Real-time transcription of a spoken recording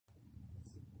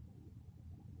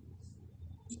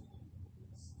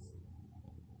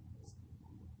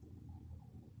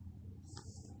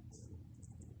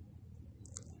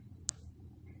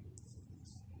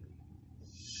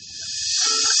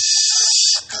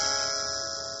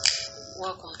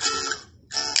Welcome to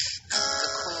the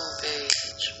Queen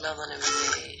Beige, Melanin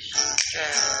Beige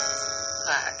Jazz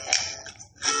Podcast.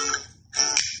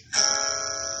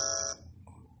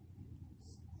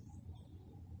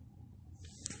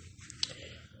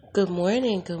 Good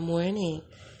morning,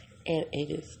 and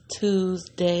it is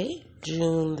Tuesday,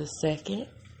 June the 2nd.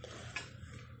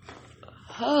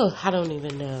 Oh, I don't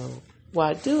even know. Well,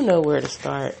 I do know where to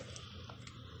start,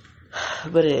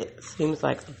 but it seems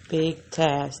like a big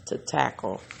task to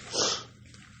tackle.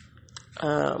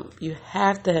 You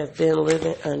have to have been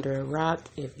living under a rock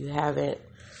if you haven't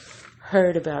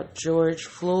heard about George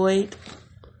Floyd.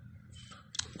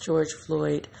 George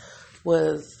Floyd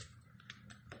was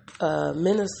a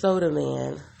Minnesota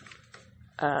man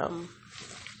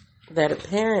that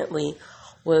apparently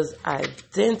was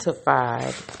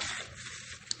identified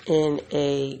in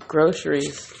a grocery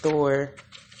store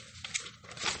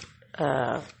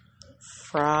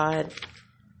fraud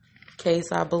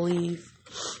case, I believe.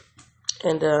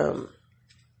 And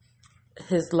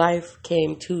his life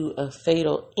came to a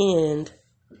fatal end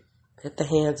at the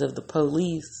hands of the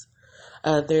police.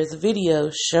 There's a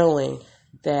video showing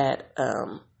that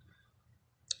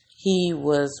he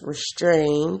was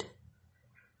restrained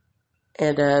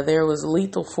and there was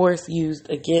lethal force used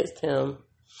against him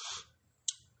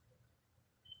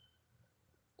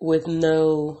with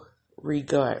no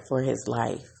regard for his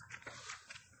life.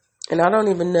 And I don't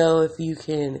even know if you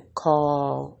can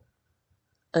call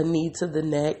a knee to the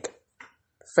neck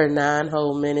for 9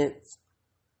 whole minutes.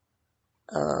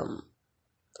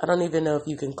 I don't even know if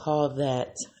you can call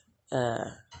that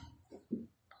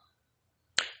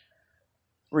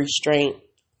restraint.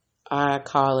 I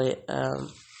call it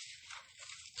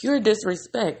pure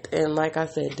disrespect, and like I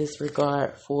said,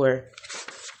 disregard for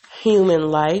human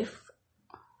life.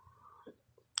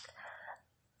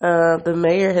 The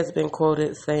mayor has been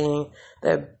quoted saying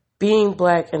that being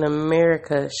black in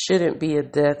America shouldn't be a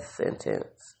death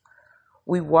sentence.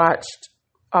 We watched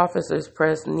officers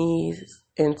press knees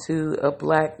into a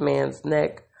black man's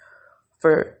neck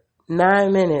for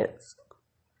 9 minutes.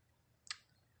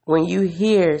 When you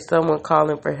hear someone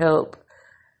calling for help,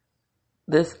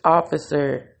 the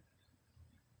officers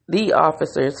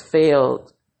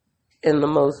failed in the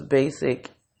most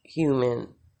basic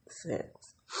human sense.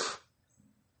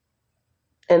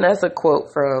 And that's a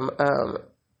quote from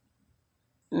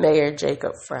Mayor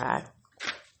Jacob Frey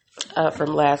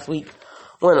from last week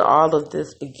when all of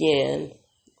this began.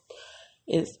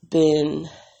 It's been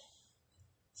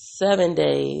 8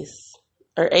 days,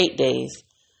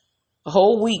 a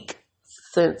whole week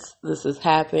since this has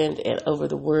happened, and over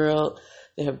the world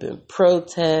there have been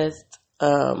protests.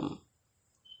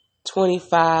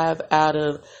 25 out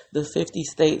of the 50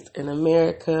 states in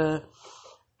America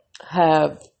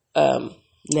have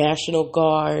National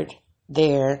Guard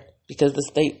there because the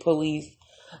state police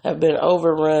have been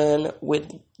overrun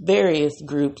with various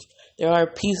groups. There are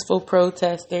peaceful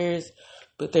protesters,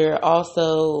 but there are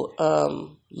also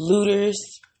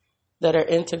looters that are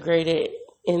integrated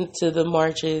into the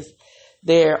marches.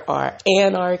 There are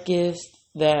anarchists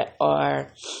that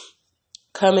are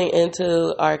coming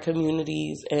into our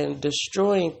communities and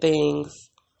destroying things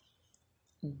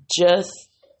just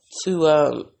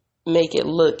to make it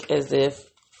look as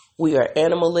if we are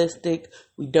animalistic.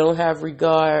 We don't have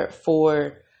regard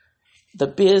for the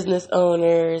business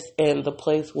owners and the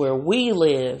place where we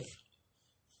live.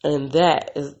 And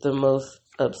that is the most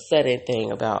upsetting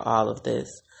thing about all of this.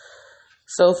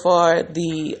 So far,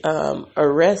 the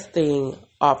arresting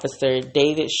officer,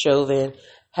 David Chauvin,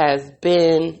 has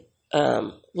been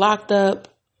locked up.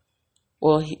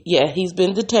 Well, he's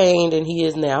been detained and he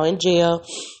is now in jail.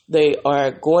 They are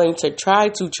going to try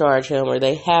to charge him, or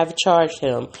they have charged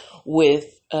him with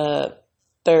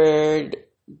third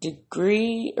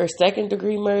degree or second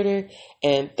degree murder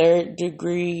and third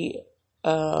degree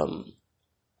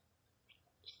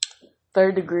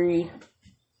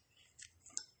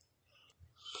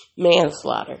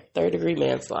manslaughter. Third degree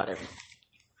manslaughter.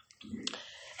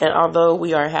 And although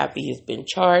we are happy he's been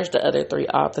charged, the other 3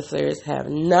 officers have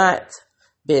not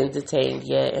been detained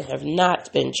yet and have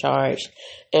not been charged.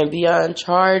 And beyond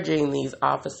charging these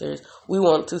officers, we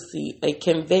want to see a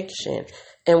conviction,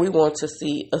 and we want to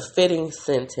see a fitting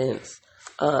sentence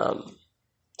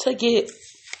to get,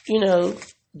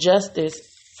 justice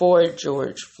for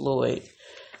George Floyd.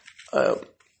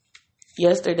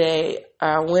 Yesterday,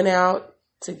 I went out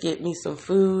to get me some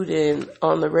food, and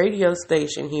on the radio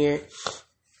station here,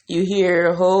 you hear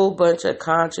a whole bunch of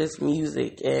conscious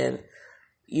music and,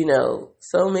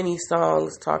 so many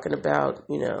songs talking about,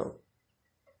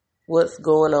 what's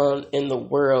going on in the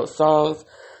world. Songs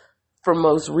from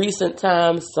most recent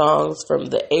times, songs from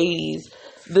the 80s.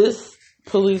 This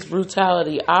police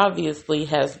brutality obviously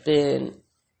has been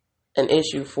an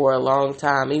issue for a long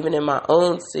time. Even in my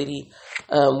own city,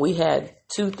 we had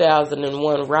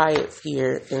 2001 riots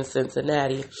here in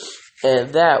Cincinnati, and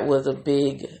that was a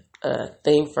big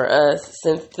thing for us.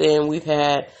 Since then, we've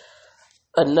had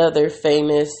another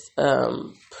famous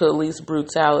police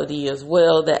brutality as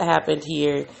well that happened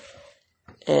here,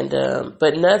 and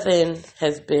but nothing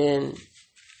has been,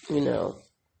 no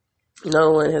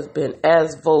one has been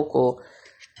as vocal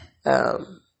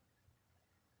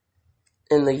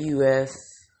in the U.S.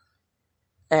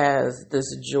 as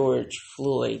this George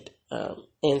Floyd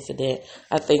incident.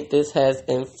 I think this has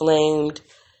inflamed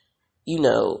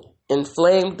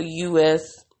the U.S.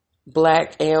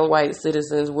 Black and white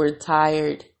citizens. We're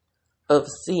tired of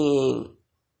seeing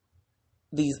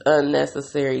these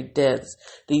unnecessary deaths,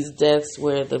 these deaths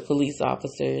where the police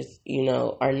officers,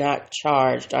 are not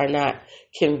charged, are not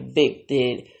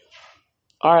convicted.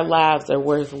 Our lives are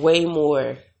worth way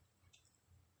more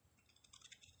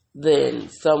than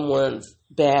someone's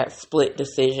bad split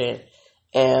decision.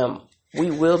 And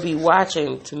we will be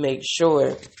watching to make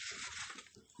sure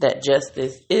that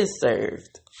justice is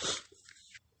served.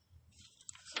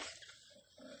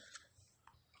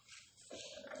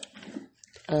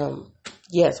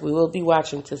 Yes, we will be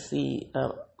watching to see,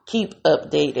 keep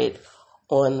updated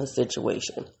on the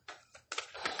situation.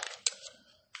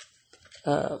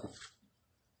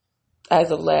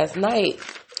 As of last night,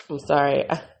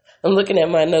 I'm looking at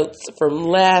my notes from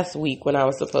last week when I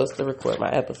was supposed to record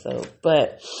my episode.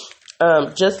 But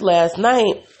just last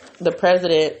night, the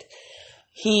president,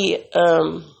 he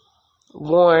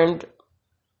warned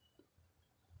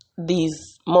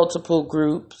these multiple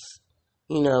groups,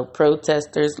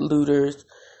 protesters, looters,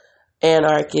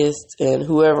 anarchists, and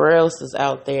whoever else is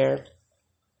out there.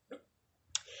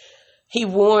 He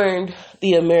warned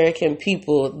the American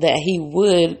people that he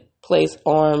would place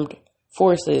armed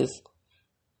forces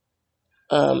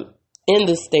in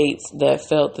the states that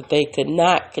felt that they could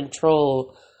not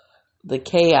control the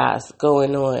chaos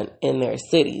going on in their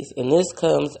cities. And this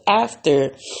comes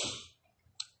after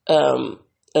a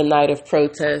night of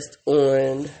protest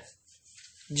on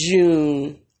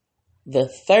June the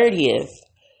 30th,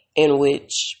 in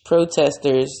which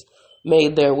protesters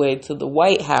made their way to the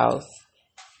White House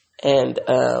and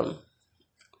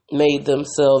made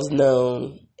themselves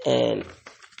known, and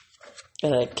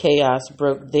chaos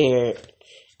broke there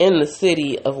in the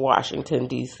city of Washington,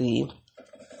 D.C.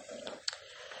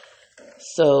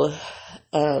 So,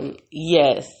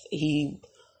 yes, he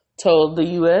told the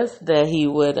U.S. that he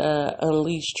would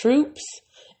unleash troops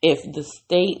if the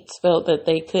states felt that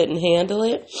they couldn't handle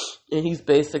it. And he's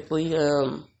basically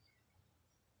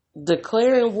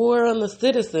declaring war on the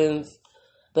citizens,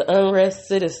 the unrest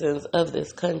citizens of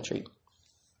this country.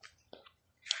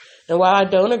 And while I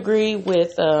don't agree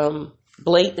with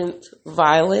blatant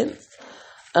violence,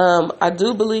 I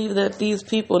do believe that these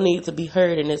people need to be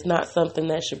heard, and it's not something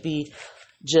that should be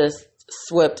just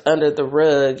swept under the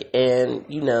rug. And,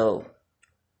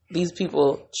 these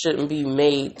people shouldn't be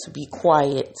made to be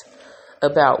quiet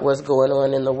about what's going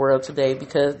on in the world today,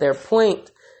 because their point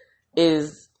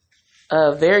is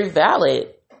very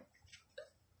valid.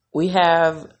 We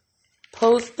have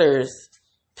posters,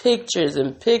 pictures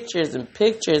and pictures and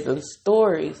pictures and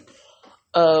stories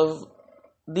of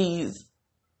these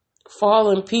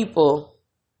fallen people,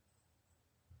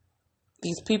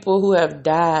 these people who have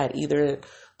died either in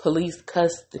police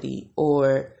custody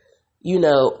or,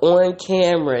 on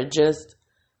camera. Just,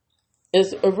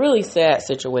 it's a really sad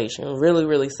situation, really,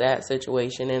 really sad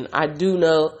situation. And I do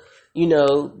know,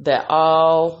 that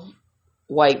all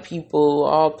white people,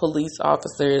 all police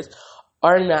officers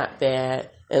are not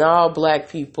bad, and all black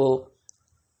people,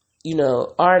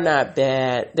 are not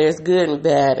bad. There's good and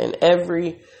bad in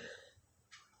every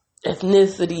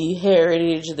ethnicity,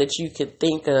 heritage that you could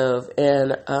think of.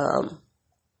 And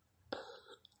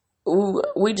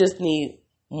we just need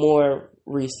more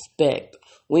respect.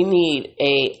 We need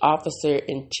a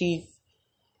officer-in-chief,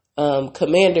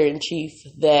 commander-in-chief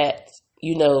that,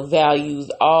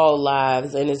 values all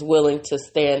lives and is willing to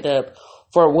stand up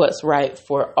for what's right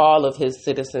for all of his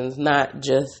citizens, not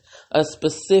just a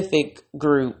specific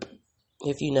group,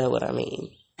 if you know what I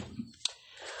mean.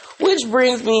 Which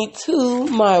brings me to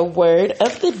my word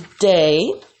of the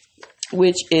day,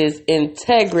 which is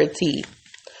integrity.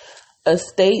 A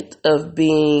state of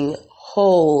being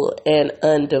whole and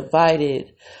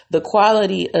undivided. The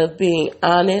quality of being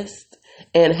honest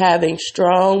and having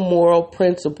strong moral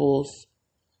principles.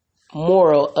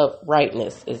 Moral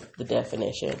uprightness is the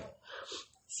definition.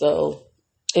 So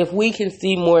if we can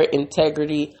see more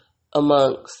integrity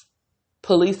amongst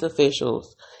police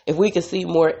officials, if we could see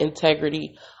more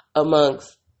integrity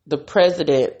amongst the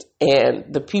president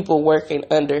and the people working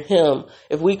under him,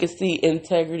 if we could see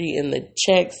integrity in the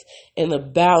checks and the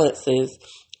balances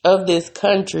of this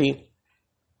country,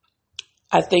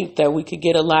 I think that we could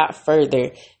get a lot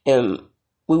further, and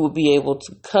we will be able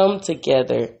to come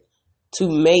together to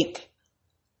make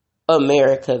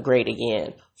America great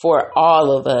again for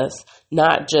all of us,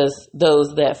 not just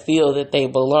those that feel that they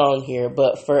belong here,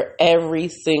 but for every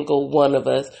single one of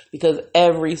us, because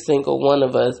every single one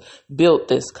of us built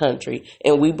this country,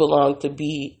 and we belong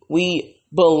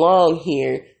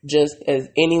here just as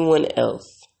anyone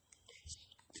else.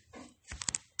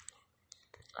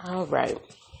 All right.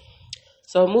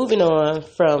 So moving on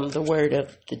from the word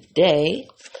of the day,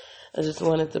 I just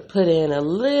wanted to put in a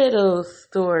little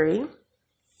story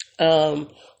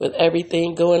with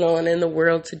everything going on in the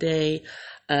world today.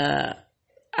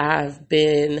 I've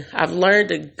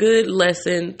learned a good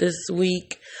lesson this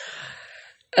week.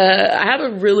 I have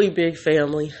a really big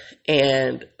family,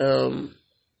 and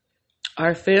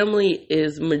our family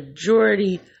is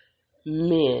majority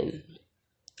men.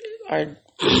 Our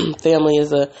family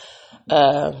is a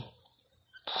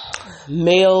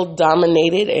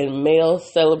male-dominated and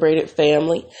male-celebrated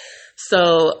family.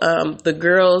 So the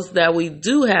girls that we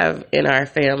do have in our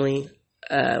family,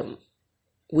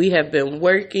 we have been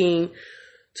working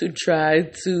to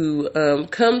try to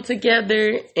come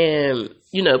together and,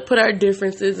 put our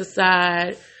differences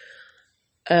aside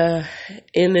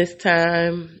in this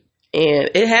time. And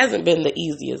it hasn't been the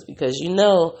easiest because,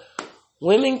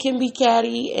 women can be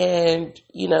catty and,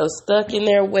 stuck in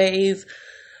their ways,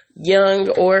 young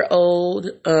or old.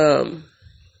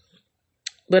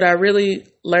 But I really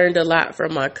learned a lot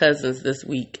from my cousins this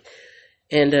week.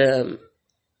 And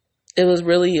it was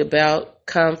really about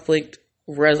conflict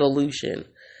resolution.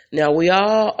 Now, we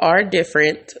all are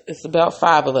different. It's about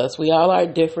 5 of us. We all are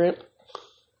different.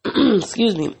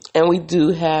 Excuse me. And we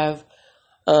do have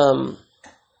our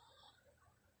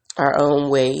own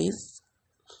ways.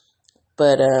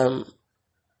 But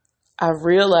I've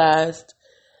realized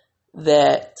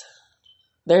that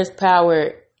there's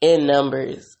power in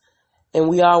numbers. And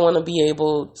we all want to be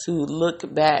able to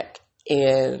look back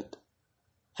and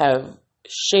have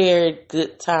shared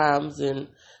good times and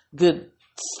good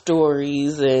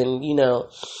stories and,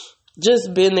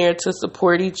 just been there to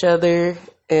support each other.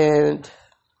 And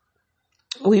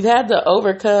we've had to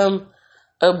overcome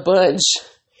a bunch.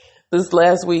 This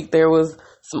last week, there was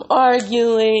some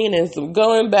arguing and some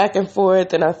going back and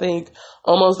forth. And I think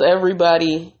almost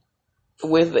everybody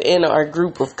within our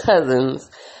group of cousins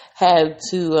had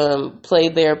to play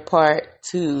their part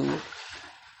to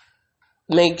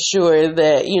make sure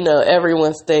that,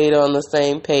 everyone stayed on the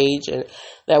same page and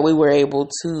that we were able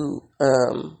to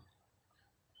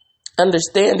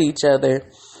understand each other.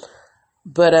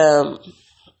 But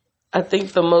I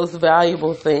think the most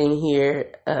valuable thing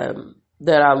here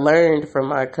that I learned from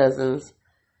my cousins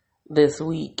this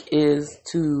week is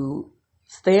to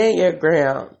stand your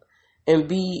ground and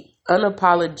be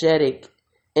unapologetic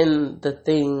in the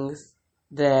things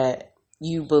that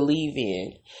you believe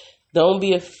in. Don't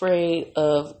be afraid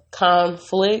of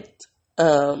conflict.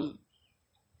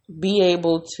 Be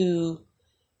able to,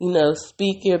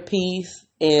 speak your piece,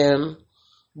 and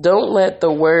don't let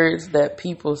the words that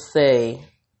people say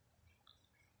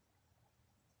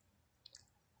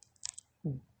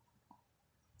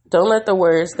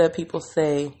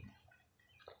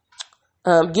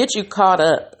get you caught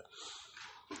up,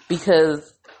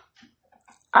 because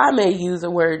I may use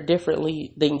a word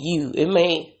differently than you. It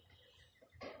may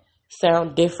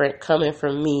sound different coming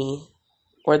from me,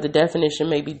 or the definition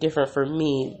may be different for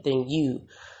me than you.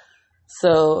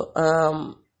 So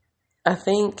I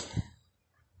think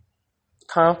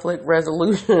conflict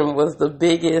resolution was the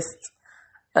biggest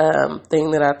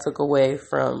thing that I took away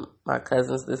from my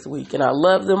cousins this week. And I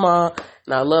love them all,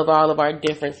 and I love all of our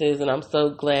differences, and I'm so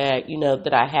glad,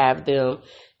 that I have them.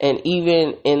 And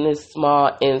even in this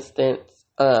small instance,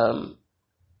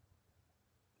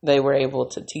 they were able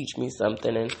to teach me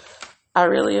something, and I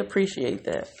really appreciate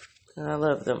that. And I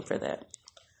love them for that.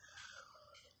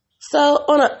 So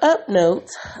on an up note,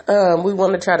 we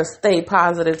want to try to stay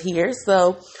positive here.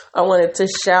 So I wanted to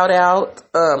shout out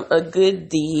a good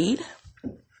deed.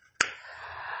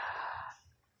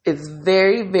 It's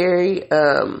very, very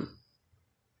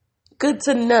good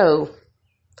to know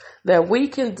that we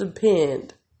can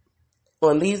depend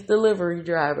on these delivery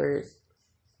drivers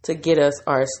to get us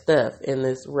our stuff in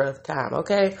this rough time,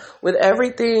 okay? With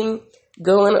everything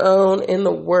going on in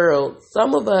the world,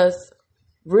 some of us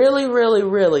really,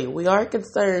 we are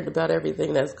concerned about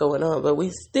everything that's going on, but we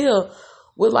still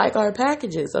would like our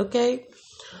packages, okay?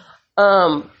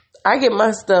 I get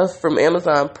my stuff from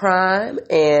Amazon Prime,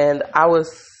 and I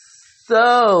was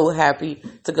so happy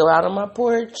to go out on my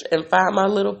porch and find my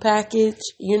little package,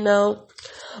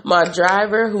 My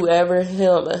driver,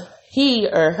 he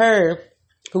or her,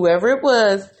 whoever it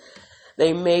was,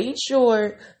 they made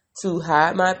sure to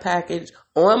hide my package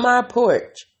on my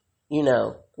porch,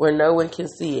 where no one can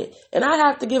see it. And I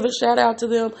have to give a shout out to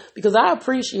them because I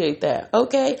appreciate that,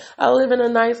 okay? I live in a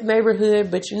nice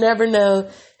neighborhood, but you never know,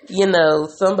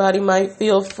 somebody might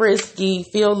feel frisky,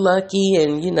 feel lucky,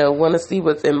 and, want to see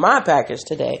what's in my package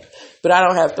today. But I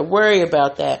don't have to worry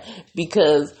about that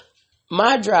because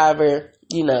my driver,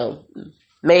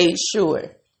 made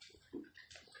sure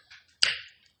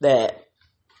that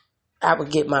I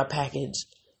would get my package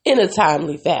in a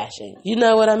timely fashion. You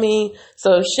know what I mean?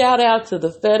 So shout out to the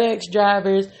FedEx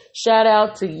drivers, shout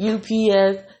out to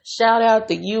UPS, shout out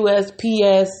to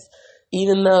USPS,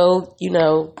 even though,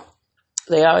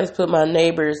 they always put my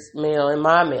neighbor's mail in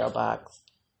my mailbox,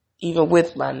 even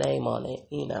with my name on it,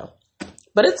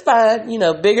 But it's fine,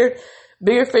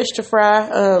 bigger fish to fry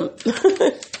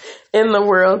in the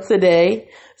world today.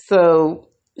 So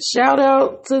shout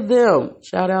out to them.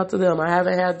 I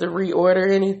haven't had to reorder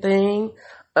anything.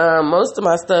 Most of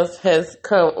my stuff has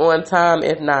come on time,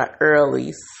 if not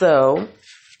early. So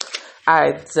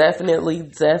I definitely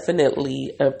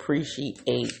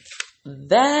appreciate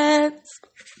that.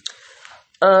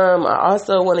 I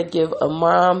also want to give a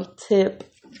mom tip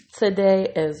today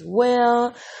as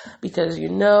well because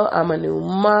I'm a new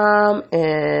mom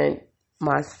and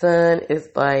my son is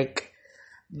like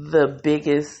the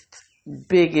biggest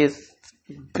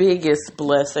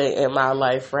blessing in my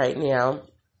life right now.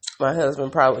 My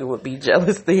husband probably would be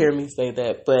jealous to hear me say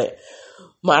that, but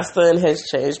my son has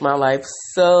changed my life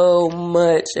so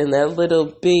much, and that little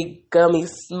big gummy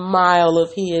smile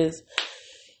of his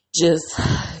just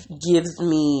gives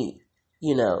me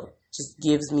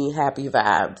happy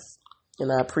vibes,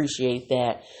 and I appreciate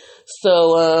that.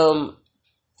 So,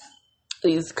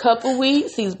 these couple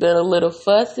weeks, he's been a little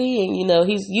fussy, and,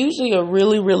 he's usually a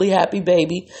really, really happy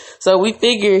baby. So we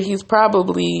figure he's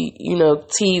probably,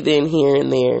 teething here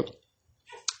and there.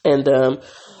 And,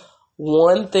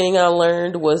 one thing I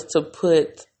learned was to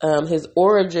put, his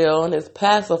Orajel on his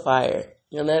pacifier,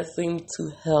 and that seemed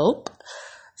to help.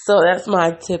 So that's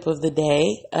my tip of the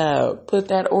day. Put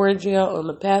that Orajel on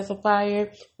the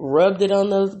pacifier, rubbed it on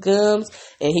those gums,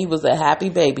 and he was a happy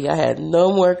baby. I had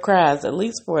no more cries, at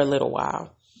least for a little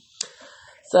while.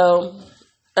 So,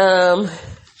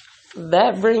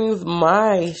 that brings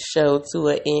my show to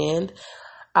an end.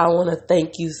 I want to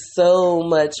thank you so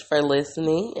much for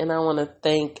listening, and I want to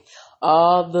thank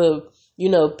all the,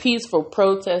 peaceful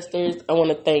protesters. I want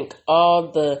to thank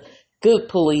all the good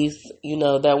police,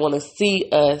 that want to see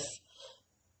us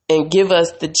and give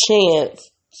us the chance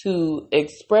to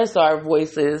express our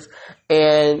voices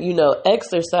and,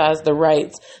 exercise the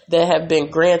rights that have been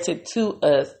granted to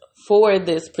us for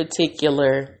this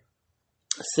particular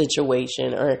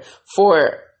situation or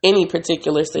for any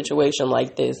particular situation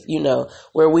like this,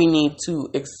 where we need to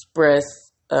express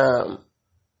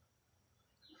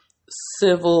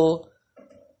civil,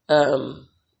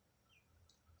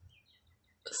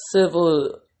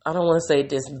 I don't want to say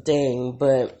disdain,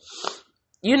 but,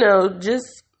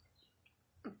 just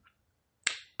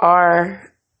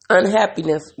our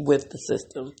unhappiness with the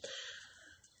system.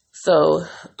 So,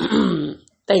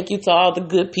 thank you to all the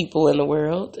good people in the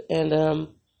world. And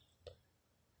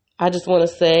I just want to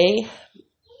say,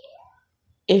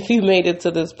 if you made it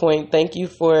to this point, thank you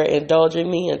for indulging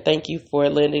me and thank you for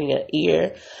lending an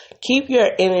ear. Keep your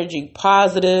energy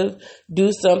positive.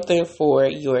 Do something for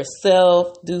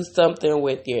yourself. Do something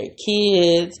with your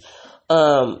kids.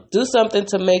 Do something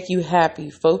to make you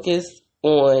happy. Focus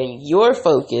on your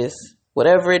focus,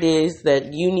 whatever it is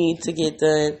that you need to get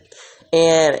done,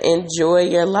 and enjoy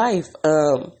your life.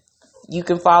 You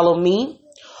can follow me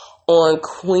on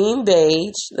Queen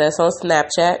Beige. That's on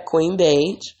Snapchat, Queen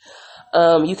Beige.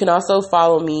 You can also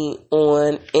follow me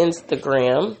on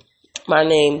Instagram. My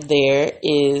name there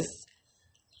is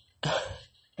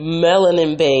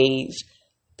Melanin Beige,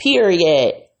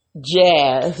 period,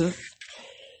 Jazz.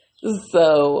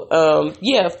 So,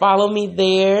 follow me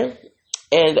there.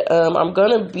 And I'm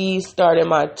going to be starting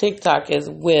my TikTok as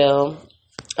well.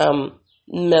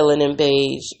 Melanin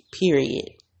Beige, period,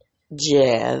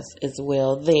 Jazz as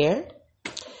well there.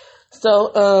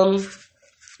 So,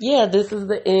 this is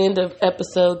the end of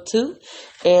episode 2.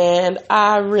 And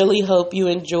I really hope you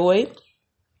enjoy.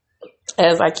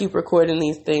 As I keep recording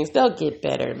these things, they'll get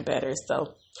better and better.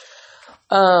 So,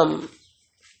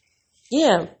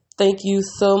 Thank you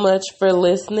so much for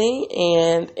listening,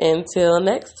 and until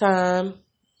next time,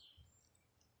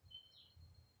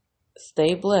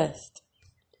 stay blessed.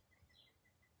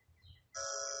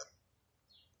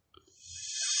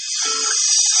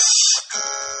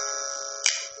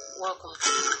 Welcome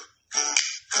to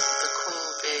the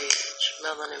Queen Beige,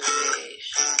 Melanin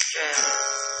Beige Jazz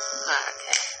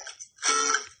Podcast.